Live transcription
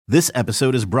This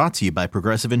episode is brought to you by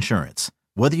Progressive Insurance.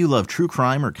 Whether you love true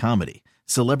crime or comedy,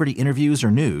 celebrity interviews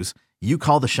or news, you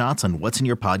call the shots on what's in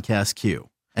your podcast queue.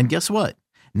 And guess what?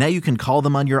 Now you can call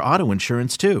them on your auto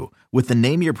insurance too with the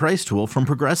Name Your Price tool from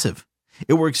Progressive.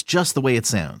 It works just the way it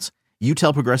sounds. You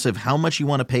tell Progressive how much you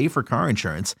want to pay for car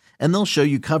insurance, and they'll show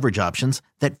you coverage options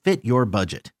that fit your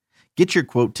budget. Get your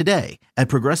quote today at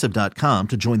Progressive.com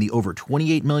to join the over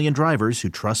 28 million drivers who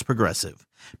trust Progressive.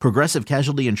 Progressive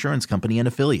Casualty Insurance Company and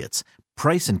Affiliates.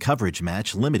 Price and coverage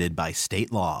match limited by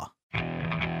state law.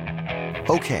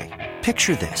 Okay,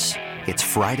 picture this. It's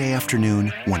Friday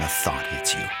afternoon when a thought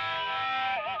hits you.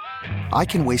 I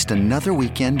can waste another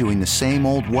weekend doing the same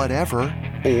old whatever,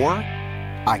 or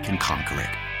I can conquer it.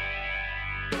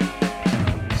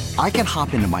 I can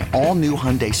hop into my all-new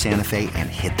Hyundai Santa Fe and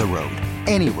hit the road.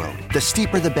 Any road. The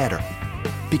steeper, the better.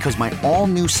 Because my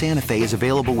all-new Santa Fe is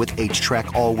available with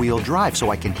H-Track all-wheel drive,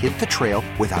 so I can hit the trail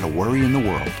without a worry in the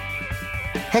world.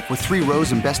 Heck, with 3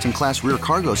 rows and best-in-class rear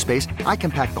cargo space, I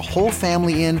can pack the whole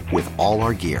family in with all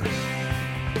our gear.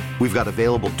 We've got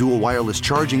available dual wireless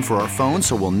charging for our phones,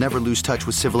 so we'll never lose touch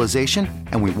with civilization,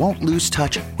 and we won't lose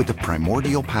touch with the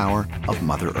primordial power of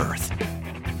Mother Earth.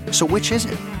 So which is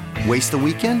it? Waste the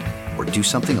weekend or do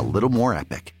something a little more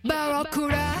epic?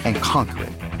 And conquer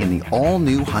it in the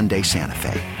all-new Hyundai Santa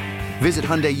Fe. Visit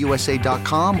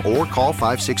HyundaiUSA.com or call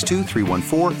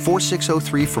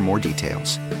 562-314-4603 for more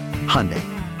details. Hyundai,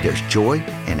 there's joy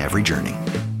in every journey.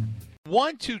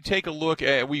 Want to take a look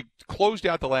at, we closed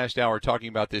out the last hour talking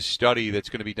about this study that's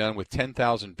going to be done with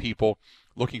 10,000 people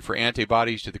looking for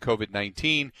antibodies to the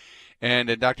COVID-19.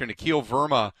 And Dr. Nikhil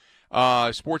Verma,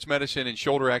 sports medicine and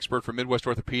shoulder expert for Midwest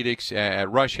Orthopedics at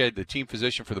Rushhead, the team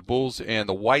physician for the Bulls and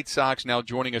the White Sox, now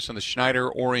joining us on the Schneider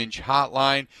Orange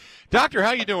Hotline. Doctor,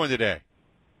 how you doing today?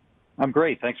 I'm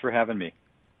great. Thanks for having me.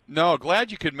 No,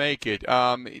 glad you could make it.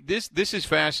 This is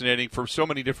fascinating for so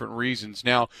many different reasons.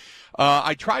 Now,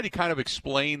 I try to kind of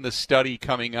explain the study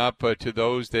coming up to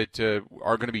those that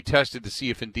are going to be tested to see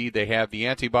if indeed they have the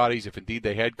antibodies, if indeed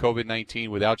they had COVID-19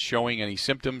 without showing any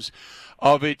symptoms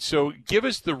of it. So give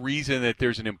us the reason that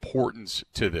there's an importance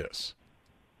to this.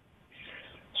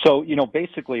 So,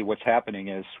 basically what's happening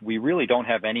is we really don't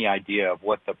have any idea of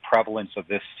what the prevalence of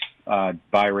this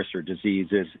virus or disease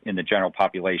is in the general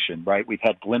population, right? We've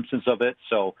had glimpses of it.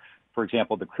 So, for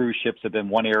example, the cruise ships have been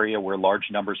one area where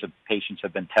large numbers of patients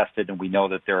have been tested, and we know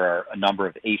that there are a number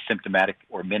of asymptomatic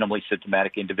or minimally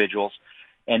symptomatic individuals.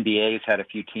 NBA has had a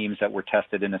few teams that were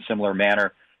tested in a similar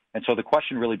manner. And so the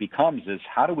question really becomes is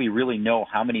how do we really know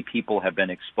how many people have been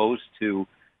exposed to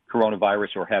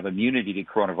coronavirus or have immunity to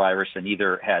coronavirus and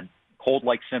either had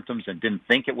cold-like symptoms and didn't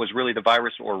think it was really the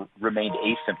virus or remained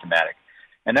asymptomatic?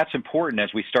 And that's important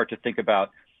as we start to think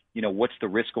about, what's the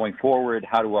risk going forward?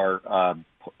 How do our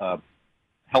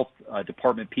health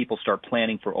department people start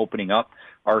planning for opening up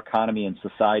our economy and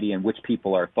society, and which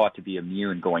people are thought to be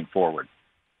immune going forward?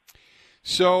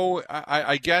 So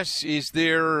I guess is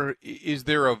there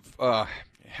a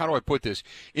how do I put this?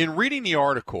 In reading the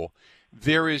article,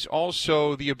 there is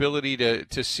also the ability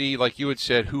to see, like you had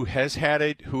said, who has had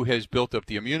it, who has built up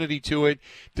the immunity to it.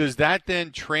 Does that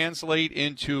then translate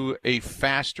into a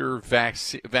faster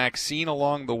vaccine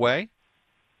along the way?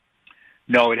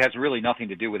 No, it has really nothing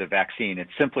to do with a vaccine.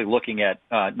 It's simply looking at,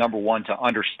 number one, to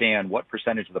understand what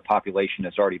percentage of the population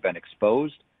has already been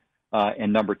exposed.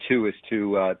 And number two is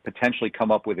to potentially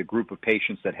come up with a group of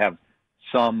patients that have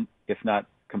some, if not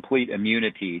complete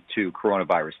immunity to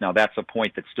coronavirus. Now, that's a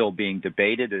point that's still being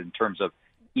debated in terms of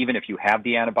even if you have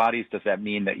the antibodies, does that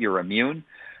mean that you're immune?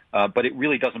 But it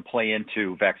really doesn't play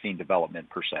into vaccine development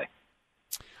per se.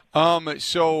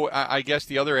 So I guess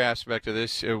the other aspect of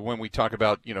this, when we talk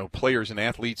about, players and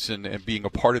athletes and being a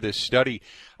part of this study,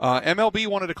 MLB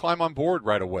wanted to climb on board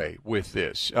right away with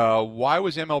this. Why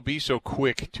was MLB so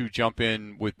quick to jump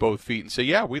in with both feet and say,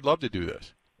 yeah, we'd love to do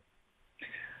this?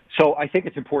 So I think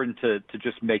it's important to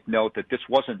just make note that this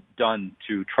wasn't done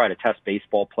to try to test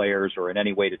baseball players or in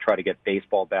any way to try to get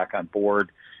baseball back on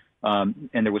board. And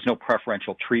there was no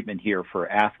preferential treatment here for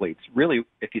athletes. Really,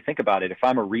 if you think about it, if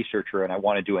I'm a researcher and I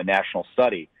want to do a national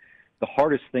study, the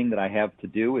hardest thing that I have to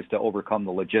do is to overcome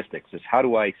the logistics. Is how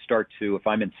do I start to, if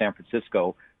I'm in San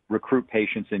Francisco, recruit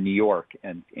patients in New York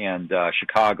and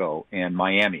Chicago and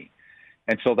Miami.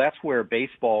 And so that's where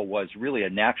baseball was really a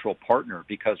natural partner,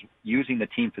 because using the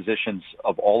team physicians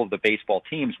of all of the baseball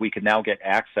teams, we could now get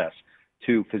access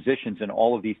to physicians in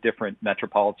all of these different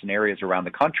metropolitan areas around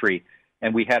the country.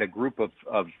 And we had a group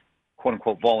of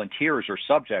quote-unquote volunteers or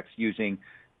subjects using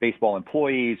baseball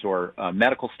employees or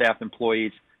medical staff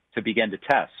employees to begin to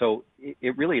test. So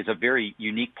it really is a very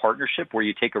unique partnership where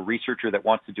you take a researcher that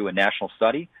wants to do a national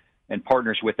study and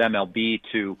partners with MLB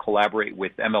to collaborate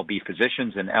with MLB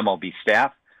physicians and MLB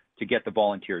staff to get the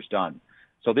volunteers done.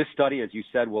 So this study, as you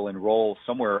said, will enroll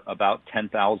somewhere about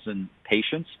 10,000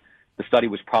 patients. The study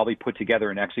was probably put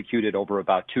together and executed over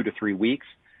about 2 to 3 weeks.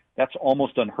 That's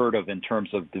almost unheard of in terms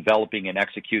of developing and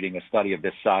executing a study of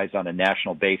this size on a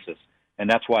national basis. And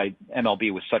that's why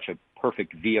MLB was such a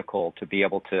perfect vehicle to be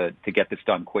able to get this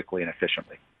done quickly and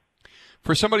efficiently.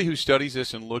 For somebody who studies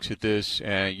this and looks at this,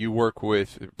 you work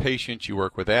with patients, you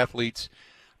work with athletes,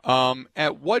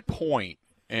 at what point,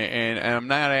 and I'm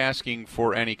not asking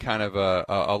for any kind of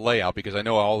a layout because I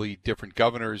know all the different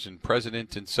governors and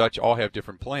presidents and such all have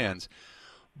different plans,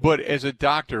 but as a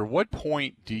doctor, what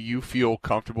point do you feel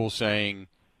comfortable saying,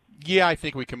 yeah, I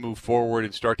think we can move forward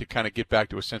and start to kind of get back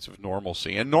to a sense of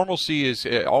normalcy? And normalcy is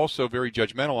also very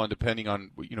judgmental on depending on,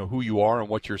 who you are and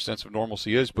what your sense of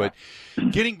normalcy is. But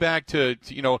getting back to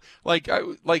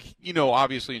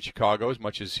obviously in Chicago, as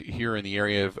much as here in the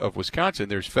area of Wisconsin,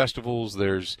 there's festivals,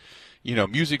 there's,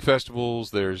 music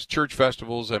festivals, there's church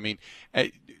festivals. I mean,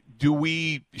 do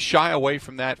we shy away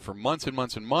from that for months and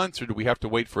months and months, or do we have to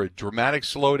wait for a dramatic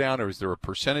slowdown, or is there a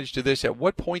percentage to this? At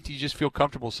what point do you just feel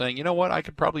comfortable saying, you know what, I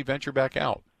could probably venture back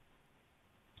out?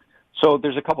 So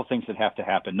there's a couple things that have to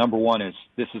happen. Number one is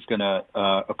this is going to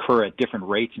occur at different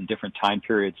rates and different time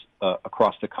periods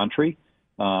across the country,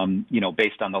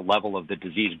 based on the level of the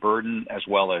disease burden as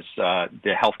well as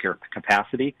the healthcare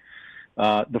capacity.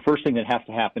 The first thing that has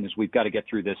to happen is we've got to get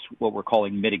through this, what we're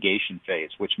calling mitigation phase,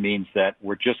 which means that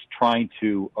we're just trying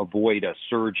to avoid a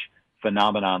surge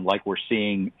phenomenon like we're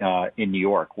seeing in New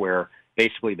York, where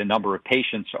basically the number of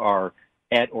patients are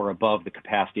at or above the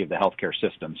capacity of the healthcare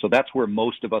system. So that's where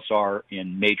most of us are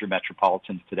in major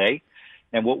metropolitans today.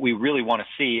 And what we really want to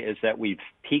see is that we've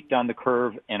peaked on the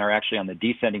curve and are actually on the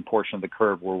descending portion of the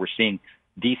curve where we're seeing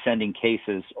descending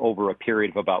cases over a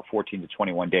period of about 14 to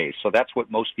 21 days. So that's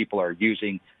what most people are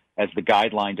using as the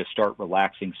guideline to start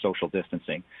relaxing social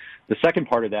distancing. The second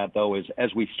part of that, though, is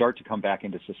as we start to come back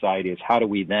into society is how do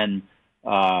we then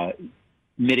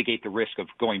mitigate the risk of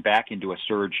going back into a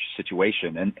surge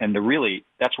situation? And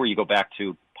that's where you go back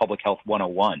to Public Health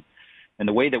 101. And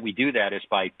the way that we do that is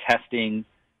by testing,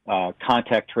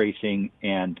 contact tracing,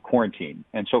 and quarantine.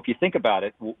 And so if you think about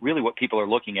it, really what people are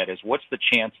looking at is what's the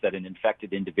chance that an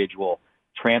infected individual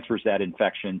transfers that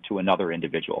infection to another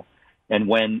individual. And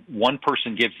when one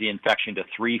person gives the infection to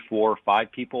 3, 4,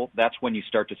 5 people, that's when you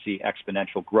start to see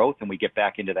exponential growth, and we get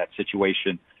back into that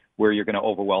situation where you're going to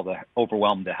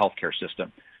overwhelm the healthcare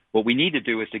system. What we need to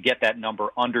do is to get that number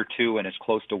under 2 and as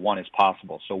close to 1 as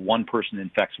possible. So one person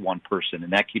infects one person,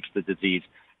 and that keeps the disease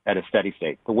at a steady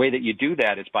state. The way that you do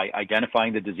that is by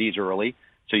identifying the disease early,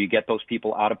 so you get those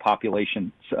people out of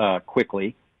population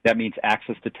quickly. That means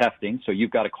access to testing. So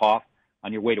you've got a cough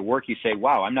on your way to work. You say,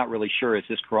 wow, I'm not really sure, is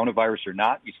this coronavirus or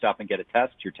not? You stop and get a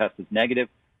test. Your test is negative.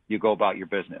 You go about your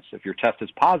business. If your test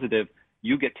is positive,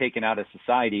 you get taken out of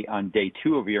society on day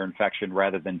 2 of your infection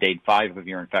rather than day 5 of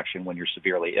your infection when you're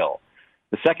severely ill.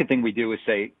 The second thing we do is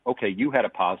say, okay, you had a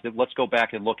positive. Let's go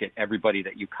back and look at everybody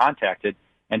that you contacted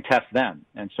and test them.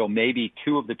 And so maybe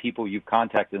 2 of the people you've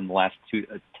contacted in the last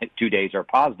 2 days are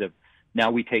positive.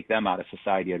 Now we take them out of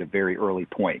society at a very early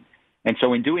point. And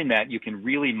so in doing that, you can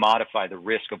really modify the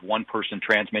risk of one person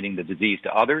transmitting the disease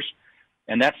to others.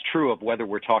 And that's true of whether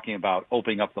we're talking about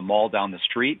opening up the mall down the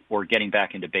street or getting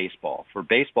back into baseball. For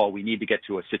baseball, we need to get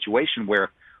to a situation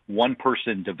where one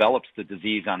person develops the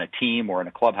disease on a team or in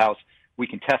a clubhouse. We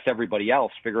can test everybody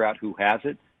else, figure out who has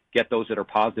it, get those that are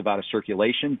positive out of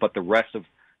circulation, but the rest of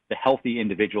the healthy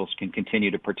individuals can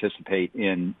continue to participate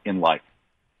in life.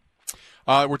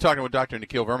 We're talking with Dr.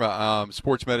 Nikhil Verma,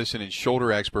 sports medicine and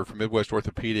shoulder expert from Midwest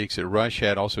Orthopedics at Rush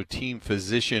Head, also team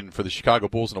physician for the Chicago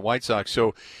Bulls and the White Sox.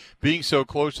 So being so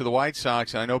close to the White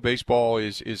Sox, I know baseball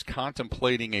is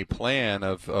contemplating a plan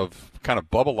of kind of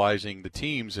bubbleizing the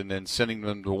teams and then sending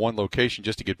them to one location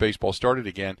just to get baseball started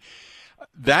again.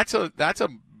 That's a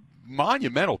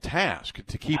monumental task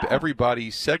to keep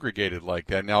everybody segregated like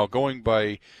that. Now, going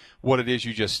by what it is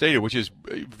you just stated, which is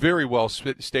very well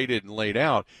stated and laid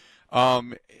out,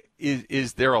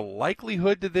 is there a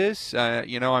likelihood to this?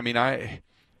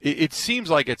 It seems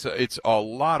like it's a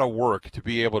lot of work to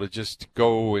be able to just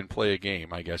go and play a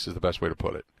game, I guess is the best way to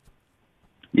put it.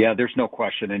 Yeah, there's no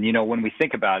question. And, when we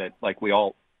think about it, like we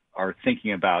all are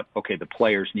thinking about, okay, the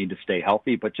players need to stay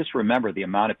healthy, but just remember the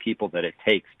amount of people that it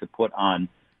takes to put on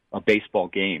a baseball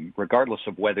game, regardless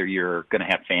of whether you're going to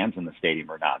have fans in the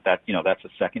stadium or not. That's a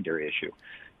secondary issue.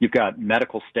 You've got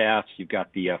medical staffs, you've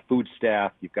got the food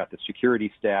staff, you've got the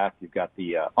security staff, you've got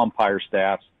the umpire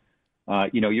staffs.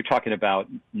 You're talking about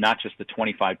not just the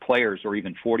 25 players or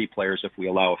even 40 players if we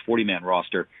allow a 40-man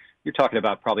roster. you're talking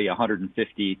about probably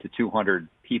 150 to 200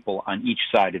 people on each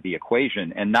side of the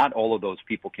equation, and not all of those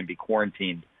people can be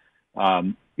quarantined,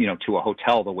 to a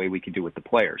hotel the way we can do with the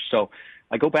players. So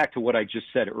I go back to what I just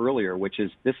said earlier, which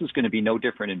is this is going to be no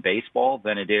different in baseball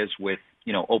than it is with,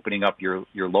 opening up your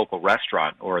local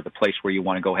restaurant or the place where you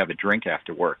want to go have a drink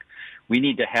after work. We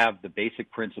need to have the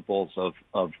basic principles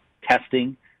of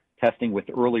testing with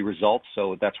early results.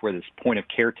 So that's where this point of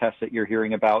care test that you're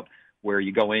hearing about, where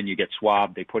you go in, you get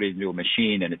swabbed, they put it into a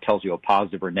machine, and it tells you a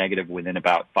positive or negative within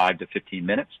about 5 to 15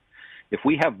 minutes. If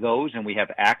we have those and we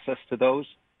have access to those,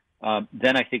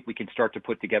 then I think we can start to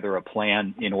put together a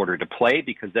plan in order to play,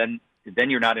 because then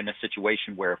you're not in a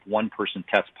situation where if one person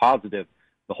tests positive,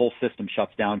 the whole system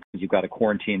shuts down because you've got to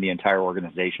quarantine the entire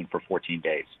organization for 14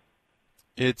 days.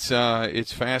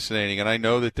 It's fascinating, and I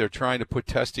know that they're trying to put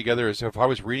tests together. As if I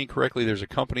was reading correctly, there's a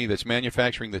company that's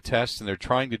manufacturing the tests, and they're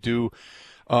trying to do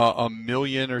 1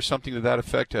 million or something to that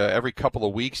effect every couple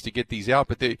of weeks to get these out.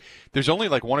 But there's only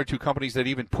like 1 or 2 companies that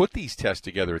even put these tests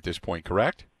together at this point,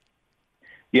 correct?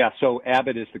 Yeah, so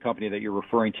Abbott is the company that you're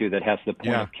referring to that has the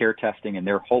point of care testing, and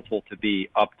they're hopeful to be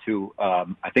up to,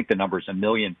 I think the number is 1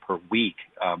 million per week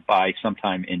by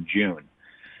sometime in June.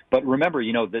 But remember,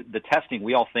 the testing,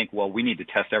 we all think, well, we need to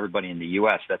test everybody in the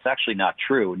U.S. That's actually not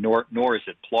true, nor is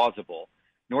it plausible,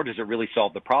 nor does it really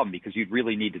solve the problem, because you'd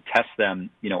really need to test them,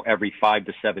 every 5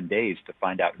 to 7 days to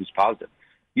find out who's positive.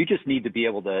 You just need to be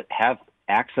able to have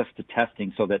access to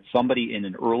testing so that somebody in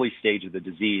an early stage of the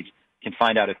disease can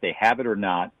find out if they have it or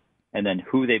not, and then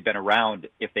who they've been around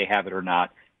if they have it or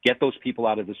not, get those people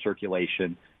out of the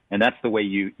circulation. And that's the way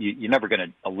you're never going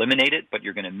to eliminate it, but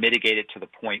you're going to mitigate it to the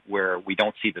point where we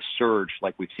don't see the surge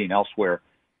like we've seen elsewhere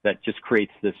that just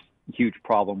creates this huge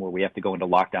problem where we have to go into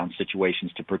lockdown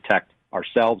situations to protect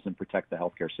ourselves and protect the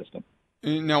healthcare system.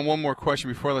 Now, one more question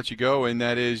before I let you go, and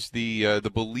that is the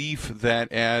belief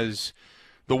that as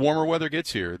the warmer weather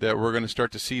gets here, that we're going to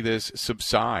start to see this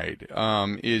subside.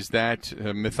 Is that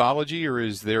mythology, or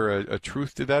is there a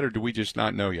truth to that, or do we just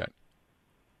not know yet?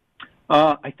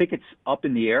 I think it's up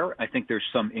in the air. I think there's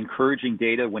some encouraging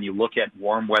data when you look at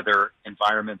warm weather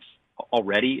environments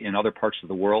already in other parts of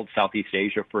the world, Southeast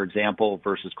Asia, for example,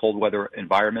 versus cold weather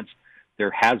environments.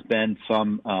 There has been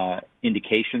some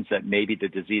indications that maybe the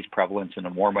disease prevalence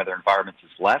in warm weather environments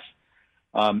is less.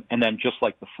 And then just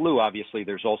like the flu, obviously,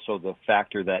 there's also the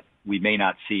factor that we may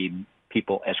not see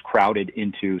people as crowded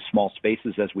into small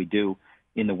spaces as we do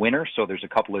in the winter. So there's a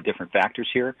couple of different factors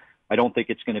here. I don't think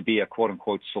it's going to be a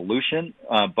quote-unquote solution,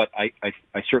 but I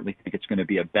certainly think it's going to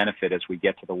be a benefit as we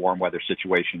get to the warm weather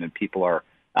situation and people are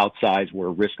outside where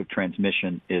risk of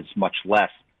transmission is much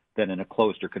less than in a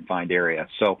closed or confined area.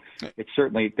 So it's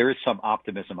certainly, there is some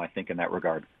optimism, I think, in that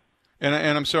regard. And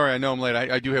I'm sorry, I know I'm late.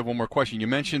 I do have one more question. You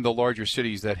mentioned the larger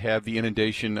cities that have the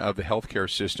inundation of the healthcare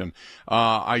system.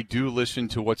 I do listen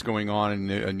to what's going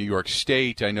on in New York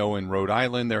State. I know in Rhode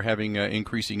Island they're having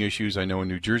increasing issues. I know in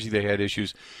New Jersey they had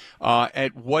issues.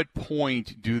 At what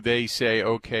point do they say,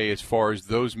 okay, as far as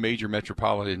those major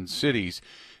metropolitan cities,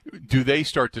 do they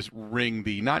start to ring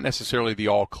the, not necessarily the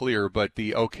all clear, but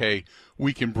the, okay,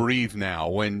 we can breathe now,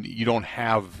 when you don't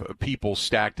have people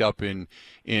stacked up in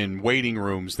waiting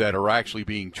rooms that are actually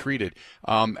being treated?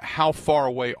 How far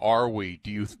away are we?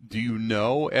 Do you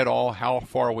know at all how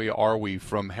far away are we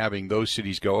from having those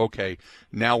cities go, okay,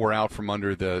 now we're out from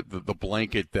under the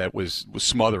blanket that was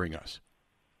smothering us?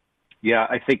 Yeah,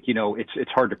 I think,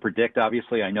 it's hard to predict,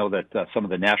 obviously. I know that some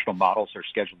of the national models are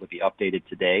scheduled to be updated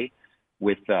today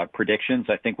with predictions.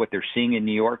 I think what they're seeing in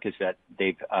New York is that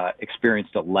they've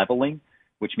experienced a leveling,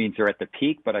 which means they're at the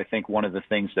peak. But I think one of the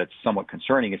things that's somewhat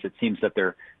concerning is it seems that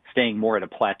they're staying more at a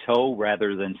plateau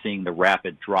rather than seeing the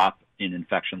rapid drop in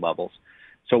infection levels.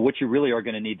 So what you really are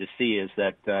going to need to see is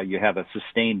that you have a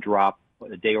sustained drop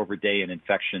day over day in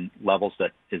infection levels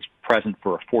that is present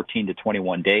for 14 to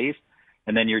 21 days.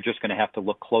 And then you're just going to have to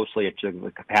look closely at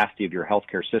the capacity of your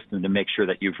healthcare system to make sure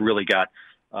that you've really got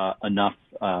enough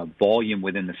volume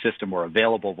within the system, or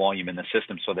available volume in the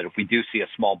system, so that if we do see a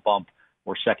small bump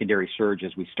or secondary surge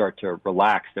as we start to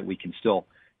relax, that we can still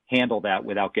handle that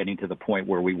without getting to the point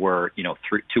where we were,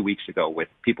 2 weeks ago with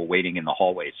people waiting in the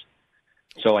hallways.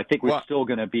 So I think we're still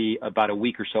going to be about a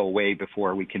week or so away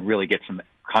before we can really get some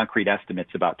concrete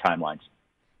estimates about timelines.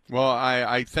 Well,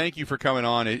 I thank you for coming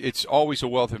on. It's always a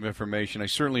wealth of information. I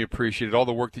certainly appreciate it, all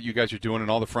the work that you guys are doing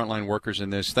and all the frontline workers in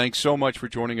this. Thanks so much for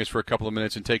joining us for a couple of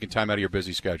minutes and taking time out of your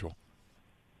busy schedule.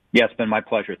 Yeah, it's been my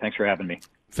pleasure. Thanks for having me.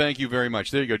 Thank you very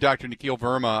much. There you go. Dr. Nikhil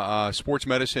Verma, sports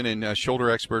medicine and shoulder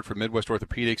expert for Midwest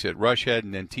Orthopedics at Rush Head,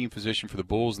 and then team physician for the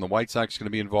Bulls and the White Sox, is going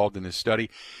to be involved in this study.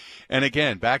 And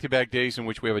again, back-to-back days in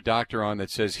which we have a doctor on that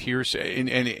says hearsay.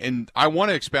 And I want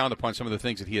to expound upon some of the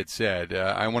things that he had said.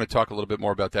 I want to talk a little bit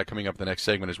more about that coming up in the next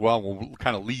segment as well. We'll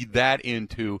kind of lead that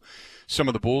into some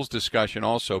of the Bulls discussion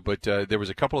also. But there was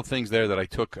a couple of things there that I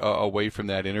took away from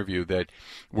that interview that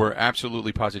were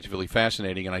absolutely positively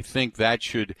fascinating. And I think that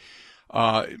should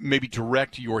maybe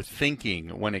direct your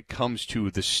thinking when it comes to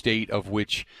the state of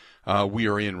which we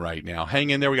are in right now.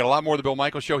 Hang in there. We got a lot more of the Bill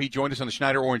Michaels Show. He joined us on the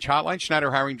Schneider Orange Hotline.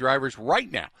 Schneider hiring drivers right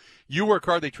now. You work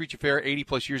hard, they treat you fair.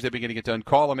 80-plus years they've been getting it done.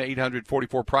 Call them at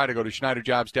 844-PRIDE or go to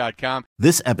SchneiderJobs.com.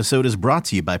 This episode is brought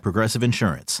to you by Progressive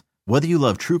Insurance. Whether you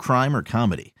love true crime or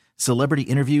comedy, celebrity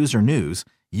interviews or news,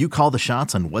 you call the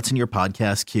shots on what's in your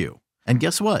podcast queue. And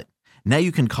guess what? Now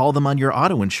you can call them on your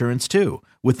auto insurance too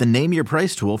with the Name Your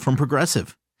Price tool from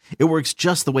Progressive. It works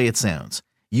just the way it sounds.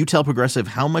 You tell Progressive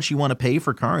how much you want to pay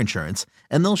for car insurance,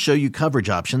 and they'll show you coverage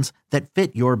options that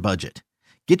fit your budget.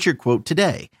 Get your quote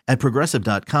today at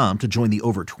Progressive.com to join the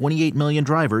over 28 million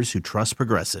drivers who trust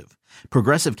Progressive.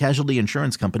 Progressive Casualty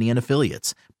Insurance Company and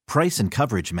Affiliates. Price and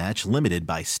coverage match limited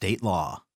by state law.